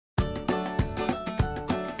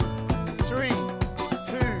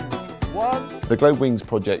The Globe Wings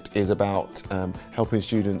project is about helping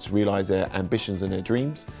students realise their ambitions and their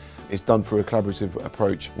dreams. It's done through a collaborative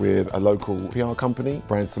approach with a local PR company,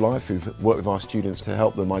 Brands to Life, who've worked with our students to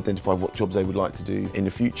help them identify what jobs they would like to do in the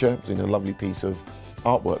future. It's in a lovely piece of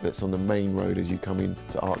artwork that's on the main road as you come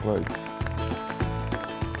into Ark Globe.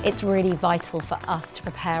 It's really vital for us to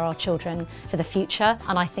prepare our children for the future,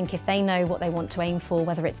 and I think if they know what they want to aim for,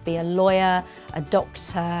 whether it's be a lawyer, a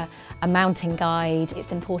doctor, a mountain guide,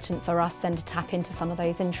 it's important for us then to tap into some of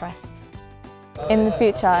those interests. In the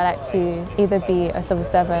future, I'd like to either be a civil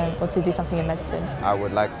servant or to do something in medicine. I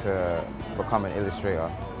would like to become an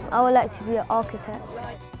illustrator. I would like to be an architect.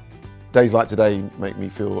 Days like today make me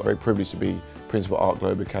feel very privileged to be principal at Ark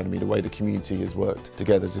Globe Academy. The way the community has worked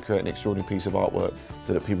together to create an extraordinary piece of artwork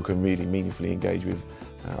so that people can really meaningfully engage with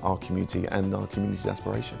our community and our community's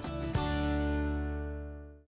aspirations.